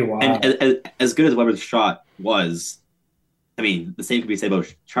pretty wild. And as good as Weber's shot was, I mean, the same could be said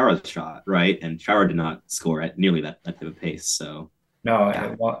about Chara's shot, right? And Chara did not score at nearly that type of pace. So, No,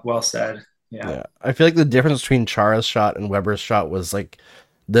 yeah. well said. Yeah. Yeah. I feel like the difference between Chara's shot and Weber's shot was like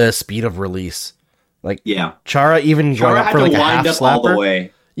the speed of release. Like Yeah. Chara even going Chara up had for to like a half wind up all the slapper.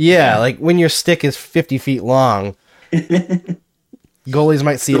 way. Yeah, like when your stick is 50 feet long, goalies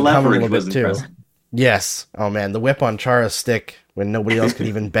might see The it coming a leverage little was bit too. impressive. Yes. Oh man, the whip on Chara's stick when nobody else could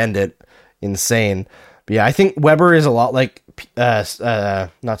even bend it, insane. But yeah, I think Weber is a lot like not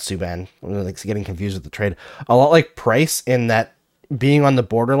Subban. I'm like getting confused with the trade. A lot like Price in that being on the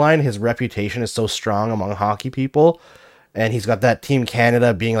borderline, his reputation is so strong among hockey people, and he's got that Team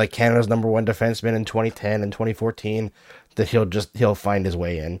Canada being like Canada's number one defenseman in 2010 and 2014 that he'll find his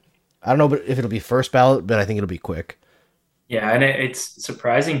way in. I don't know if it'll be first ballot, but I think it'll be quick. Yeah, and it's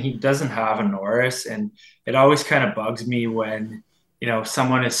surprising he doesn't have a Norris, and it always kind of bugs me when,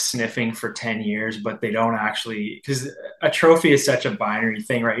 someone is sniffing for 10 years, but they don't actually, because a trophy is such a binary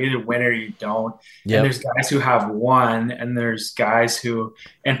thing, right? You either win or you don't. And Yep. there's guys who have won, and there's guys who,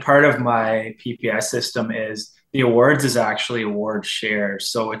 and part of my PPS system is the awards is actually award shares.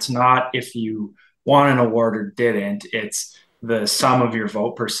 So it's not if you won an award or didn't, it's the sum of your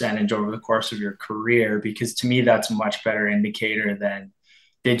vote percentage over the course of your career, because to me that's a much better indicator than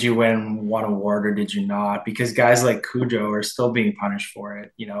did you win one award or did you not, because guys like Cujo are still being punished for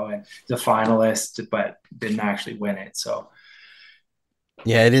it, and he's a finalist but didn't actually win it. So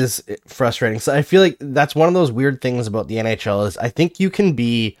Yeah, it is frustrating. So I feel like that's one of those weird things about the NHL is I think you can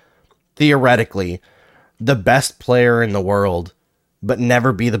be theoretically the best player in the world, but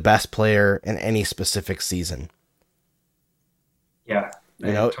never be the best player in any specific season. yeah,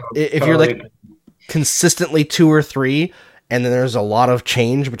 If you're like consistently 2 or 3, and then there's a lot of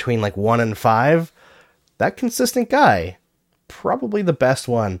change between like 1 and 5, that consistent guy, probably the best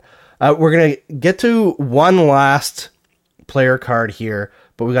one. We're going to get to one last player card here,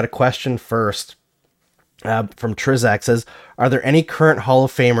 but we got a question first from Trizak. Says, are there any current Hall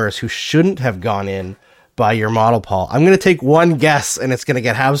of Famers who shouldn't have gone in by your model, Paul? I'm going to take one guess, and it's going to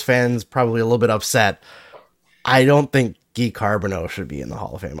get Habs fans probably a little bit upset. I don't think Guy Carbonneau should be in the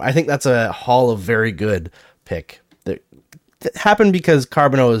Hall of Fame. I think that's a Hall of Very Good pick. That happened because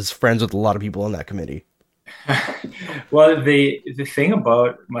Carbonneau is friends with a lot of people in that committee. Well, the thing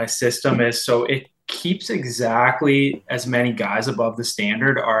about my system is, so it keeps exactly as many guys above the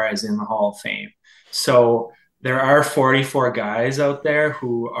standard are as in the Hall of Fame. So there are 44 guys out there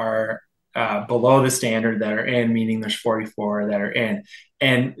who are below the standard that are in, meaning there's 44 that are in.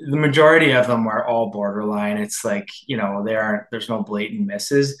 And the majority of them are all borderline. It's like, there's no blatant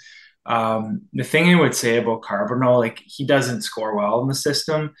misses. The thing I would say about Carbonneau, like he doesn't score well in the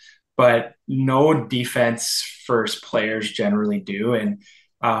system, but no defense first players generally do. And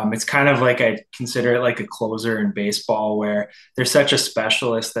it's kind of like I consider it like a closer in baseball where they're such a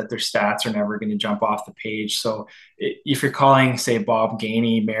specialist that their stats are never going to jump off the page. So if you're calling, say, Bob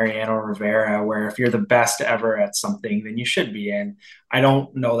Gainey, Mariano Rivera, where if you're the best ever at something, then you should be in. I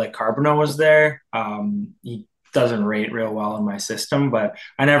don't know that Carbonneau was there. He doesn't rate real well in my system, but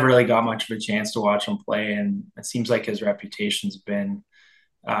I never really got much of a chance to watch him play. And it seems like his reputation's been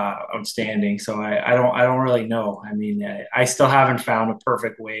outstanding. So I don't really know. I mean, I still haven't found a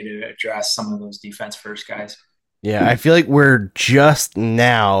perfect way to address some of those defense first guys. Yeah, I feel like we're just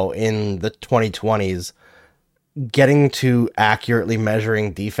now in the 2020s getting to accurately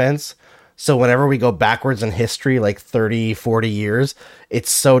measuring defense. So whenever we go backwards in history, like 30, 40 years, it's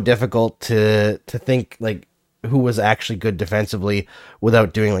so difficult to think like who was actually good defensively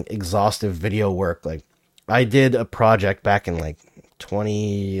without doing like exhaustive video work. Like I did a project back in like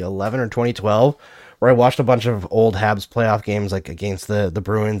 2011 or 2012 where I watched a bunch of old Habs playoff games like against the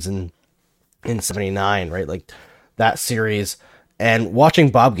Bruins in 79, right? Like that series. And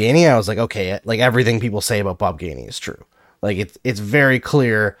watching Bob Gainey, I was like, okay, like everything people say about Bob Gainey is true. Like it's very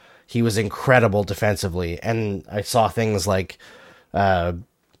clear he was incredible defensively. And I saw things like uh,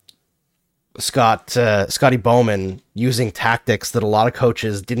 Scotty Bowman using tactics that a lot of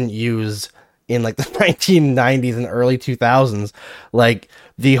coaches didn't use in like the 1990s and early 2000s, like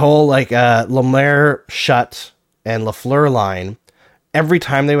the whole like Lemaire, Shutt, and Lafleur line. Every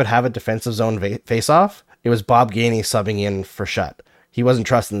time they would have a defensive zone face-off, it was Bob Gainey subbing in for Shutt. He wasn't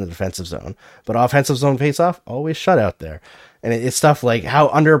trusting the defensive zone, but offensive zone face-off, always Shutt out there. And it's stuff like how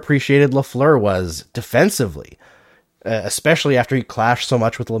underappreciated Lafleur was defensively, especially after he clashed so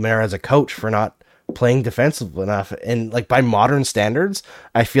much with Lemaire as a coach for not playing defensive enough. And like by modern standards,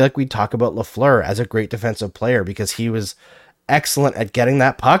 I feel like we talk about Lafleur as a great defensive player because he was excellent at getting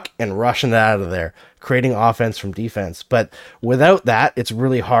that puck and rushing it out of there, creating offense from defense. But without that, it's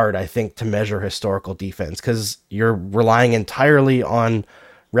really hard, I think, to measure historical defense because you're relying entirely on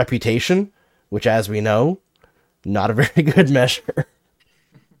reputation, which, as we know, not a very good measure.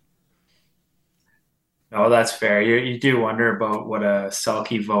 No, that's fair. You do wonder about what a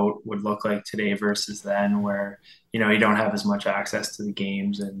Selke vote would look like today versus then, where you don't have as much access to the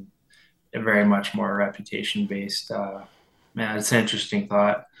games and very much more reputation based. Man, it's an interesting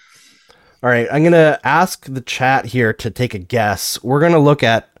thought. All right, I'm going to ask the chat here to take a guess. We're going to look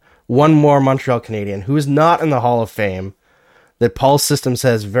at one more Montreal Canadian who is not in the Hall of Fame that Paul's system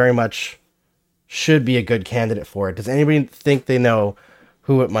says very much should be a good candidate for it. Does anybody think they know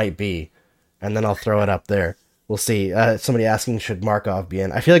who it might be? And then I'll throw it up there. We'll see. Somebody asking, should Markov be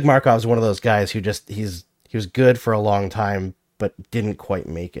in? I feel like Markov's one of those guys who just, he was good for a long time, but didn't quite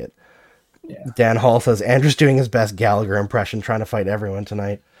make it. Yeah. Dan Hall says, Andrew's doing his best Gallagher impression, trying to fight everyone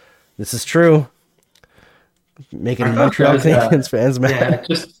tonight. This is true. Making Montreal Canadiens fans mad. Yeah,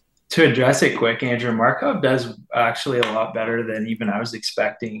 just to address it quick, Andrew, Markov does actually a lot better than even I was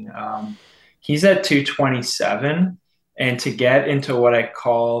expecting. He's at 227. And to get into what I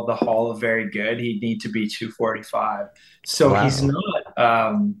call the Hall of Very Good, he'd need to be 245. So wow. He's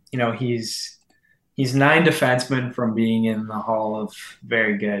not, he's 9 defensemen from being in the Hall of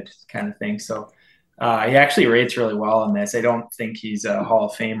Very Good kind of thing. So he actually rates really well on this. I don't think he's a Hall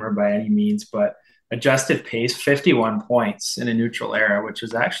of Famer by any means, but adjusted pace, 51 points in a neutral era, which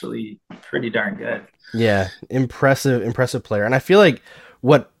is actually pretty darn good. Yeah, impressive player. And I feel like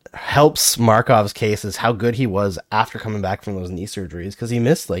what helps Markov's case is how good he was after coming back from those knee surgeries, because he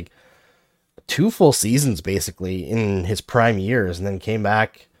missed like 2 full seasons basically in his prime years and then came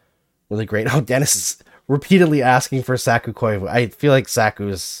back really great. Oh, Dennis is repeatedly asking for Saku Koivu. I feel like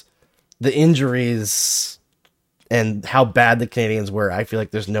Saku's, the injuries and how bad the Canadians were, I feel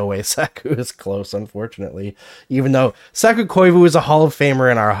like there's no way Saku is close, unfortunately, even though Saku Koivu is a Hall of Famer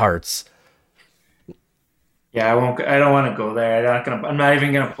in our hearts. Yeah, I don't want to go there. I'm not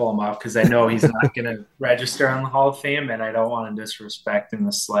even gonna pull him up because I know he's not gonna register on the Hall of Fame, and I don't want to disrespect in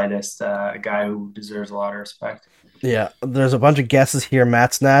the slightest a guy who deserves a lot of respect. Yeah, there's a bunch of guesses here.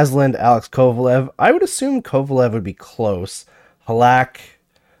 Mats Naslund, Alex Kovalev. I would assume Kovalev would be close. Halak,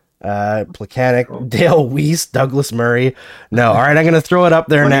 Plekanec, Dale Weiss, Douglas Murray. No, all right, I'm gonna throw it up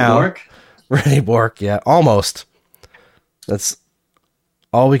there now. René Bourque, yeah, almost. That's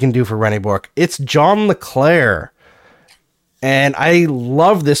all we can do for René Bourque. It's John LeClair. And I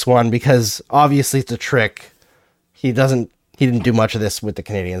love this one because obviously it's a trick. He didn't do much of this with the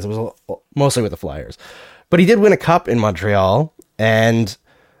Canadiens. It was mostly with the Flyers. But he did win a cup in Montreal, and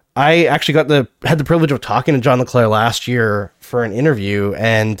I actually had the privilege of talking to John LeClair last year for an interview,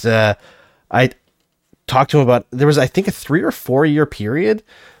 and I talked to him about, there was I think a 3 or 4 year period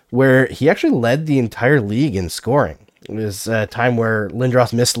where he actually led the entire league in scoring. It was a time where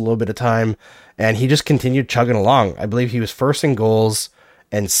Lindros missed a little bit of time, and he just continued chugging along. I believe he was first in goals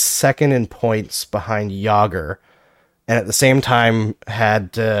and second in points behind Yager, and at the same time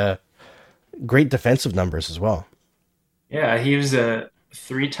had great defensive numbers as well. Yeah, he was a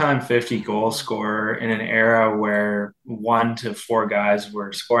 3-time 50 goal scorer in an era where 1 to 4 guys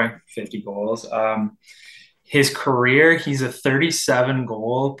were scoring 50 goals. His career, he's a 37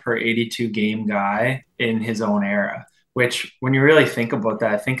 goal per 82 game guy in his own era, which when you really think about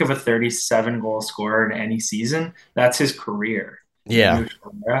that, think of a 37 goal scorer in any season. That's his career in the Yeah.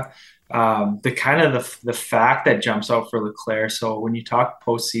 neutral era. The kind of the fact that jumps out for Leclaire. So when you talk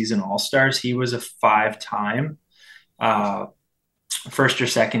postseason All Stars, he was a 5-time uh, first or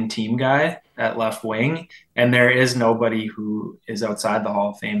second team guy at left wing, and there is nobody who is outside the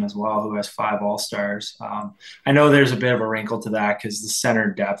Hall of Fame as well who has 5 All-Stars. I know there's a bit of a wrinkle to that because the center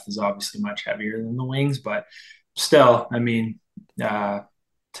depth is obviously much heavier than the wings, but still, I mean, to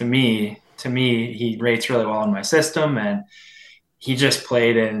me, he rates really well in my system, and he just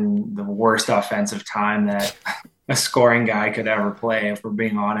played in the worst offensive time that a scoring guy could ever play, if we're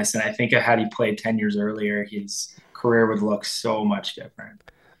being honest. And I think had he played 10 years earlier, his career would look so much different.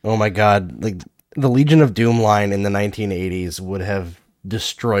 Oh my God. Like the Legion of Doom line in the 1980s would have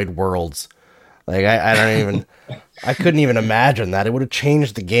destroyed worlds. Like I don't even, I couldn't even imagine that. It would have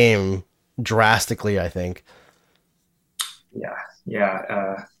changed the game drastically, I think.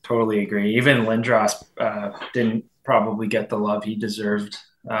 Yeah, totally agree. Even Lindros didn't probably get the love he deserved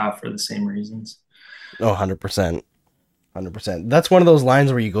for the same reasons. Oh, 100%. 100%. That's one of those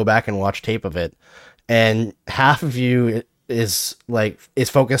lines where you go back and watch tape of it, and half of you is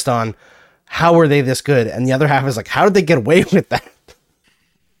focused on how were they this good, and the other half is like, how did they get away with that?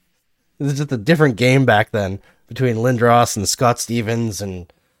 This is just a different game back then between Lindros and Scott Stevens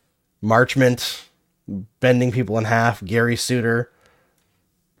and Marchment bending people in half, Gary Suter.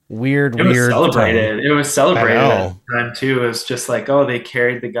 Weird. It was celebrated. Time. It was celebrated at the time too. It was just like, oh, they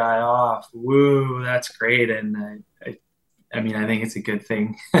carried the guy off. Woo, that's great. And I mean, I think it's a good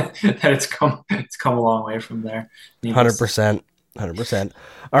thing that it's come a long way from there. 100%. 100%.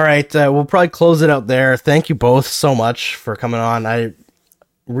 All right, we'll probably close it out there. Thank you both so much for coming on. I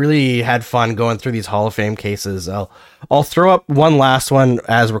really had fun going through these Hall of Fame cases. I'll throw up one last one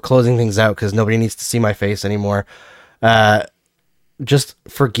as we're closing things out because nobody needs to see my face anymore. Just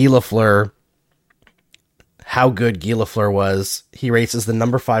for Guy Lafleur, how good Guy Lafleur was. He rates as the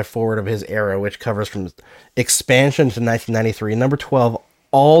number 5 forward of his era, which covers from expansion to 1993, number 12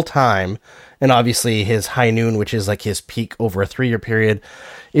 all time. And obviously his high noon, which is like his peak over a 3-year period,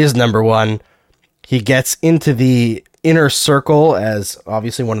 is number 1. He gets into the inner circle as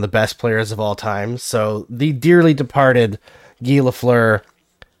obviously one of the best players of all time. So the dearly departed Guy Lafleur,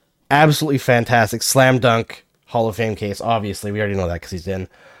 absolutely fantastic. Slam dunk Hall of Fame case. Obviously, we already know that because he's in.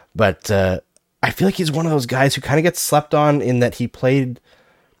 But I feel like he's one of those guys who kind of gets slept on in that he played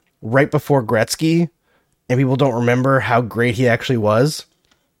right before Gretzky, and people don't remember how great he actually was.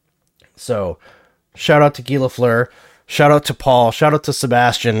 So, shout out to Guy Lafleur. Shout out to Paul. Shout out to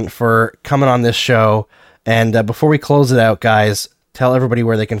Sebastian for coming on this show. And before we close it out, guys, tell everybody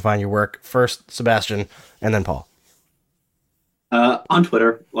where they can find your work. First, Sebastian, and then Paul. On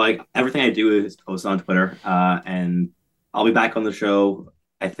Twitter, like everything I do is posted on Twitter, and I'll be back on the show,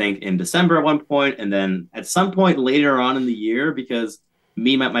 I think, in December at one point, and then at some point later on in the year, because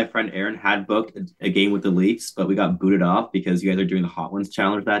me and my friend Aaron had booked a game with the Leafs, but we got booted off because you guys are doing the Hot Ones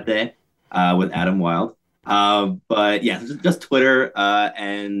Challenge that day with Adam Wild. But yeah, just Twitter,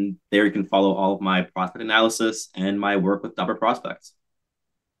 and there you can follow all of my prospect analysis and my work with Double Prospects.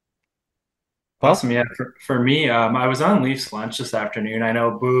 Awesome. Yeah. For me, I was on Leafs lunch this afternoon. I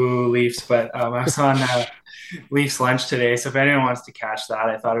know, boo Leafs, but I was on Leafs lunch today. So if anyone wants to catch that,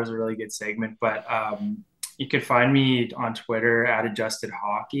 I thought it was a really good segment. But you could find me on Twitter at Adjusted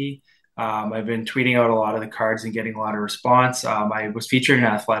Hockey. I've been tweeting out a lot of the cards and getting a lot of response. I was featured in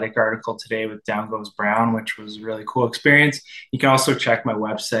an Athletic article today with Down Goes Brown, which was a really cool experience. You can also check my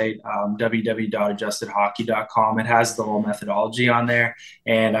website, www.adjustedhockey.com. It has the whole methodology on there,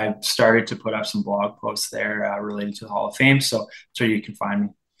 and I've started to put up some blog posts there related to the Hall of Fame, so that's where you can find me.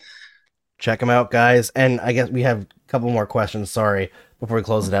 Check them out, guys. And I guess we have a couple more questions, sorry, before we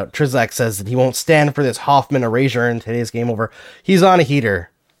close it out. Trizak says that he won't stand for this Hoffman erasure in today's game over. He's on a heater.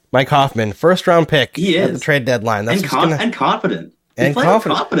 Mike Hoffman, first-round pick at the trade deadline. That's and confident. And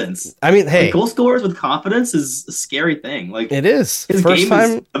confidence. I mean, hey. Like, goal scorers with confidence is a scary thing. Like, it is. His first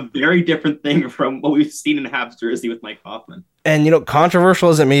game is a very different thing from what we've seen in Habs jersey with Mike Hoffman. And, you know, controversial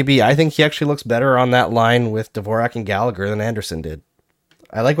as it may be, I think he actually looks better on that line with Dvorak and Gallagher than Anderson did.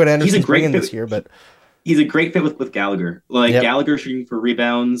 I like what Anderson's bringing this year, but... He's a great fit with Gallagher. Like, Gallagher shooting for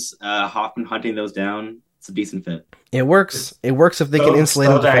rebounds, Hoffman hunting those down. It's a decent fit. It works. It works if they can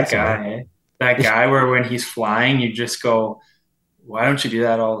insulate him defensively. That guy where when he's flying, you just go, why don't you do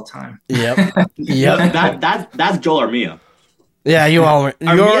that all the time? Yep. That's Joel Armia. Yeah,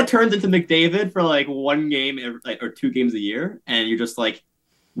 Armia turns into McDavid for like one game or 2 games a year, and you're just like,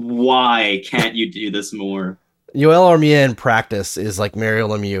 why can't you do this more? Yoel Armia in practice is like Mario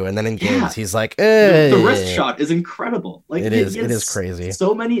Lemieux, and then in games he's like, The wrist shot is incredible. Like it is crazy.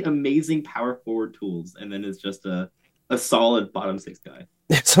 So many amazing power forward tools, and then it's just a solid bottom six guy.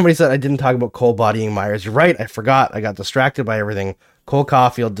 Somebody said I didn't talk about Cole bodying Myers. You're right. I forgot. I got distracted by everything. Cole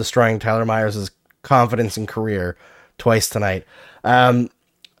Caulfield destroying Tyler Myers' confidence and career twice tonight. One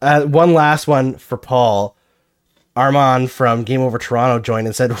last one for Paul. Armand from Game Over Toronto joined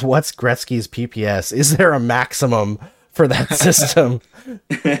and said, "What's Gretzky's PPS? Is there a maximum for that system?"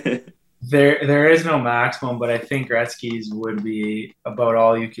 There is no maximum, but I think Gretzky's would be about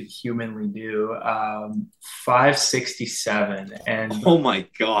all you could humanly do. 567, and oh my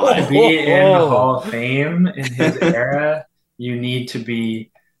god, to be in the Hall of Fame in his era, you need to be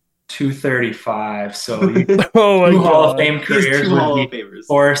 235. So two Hall of Fame careers would be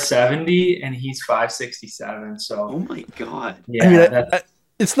 470, and he's 567. So oh my god, yeah, I mean,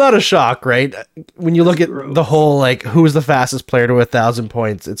 it's not a shock, right? When you look at the whole, like, who's the fastest player to 1,000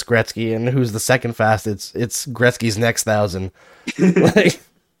 points, it's Gretzky, and who's the second fastest, it's Gretzky's next 1,000. Like,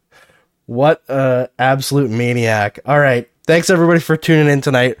 what a absolute maniac. All right. Thanks, everybody, for tuning in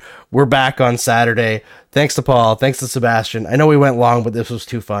tonight. We're back on Saturday. Thanks to Paul. Thanks to Sebastian. I know we went long, but this was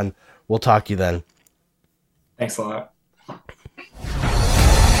too fun. We'll talk to you then. Thanks a lot.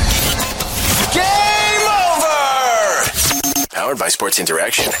 Powered by Sports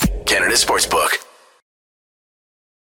Interaction, Canada Sportsbook.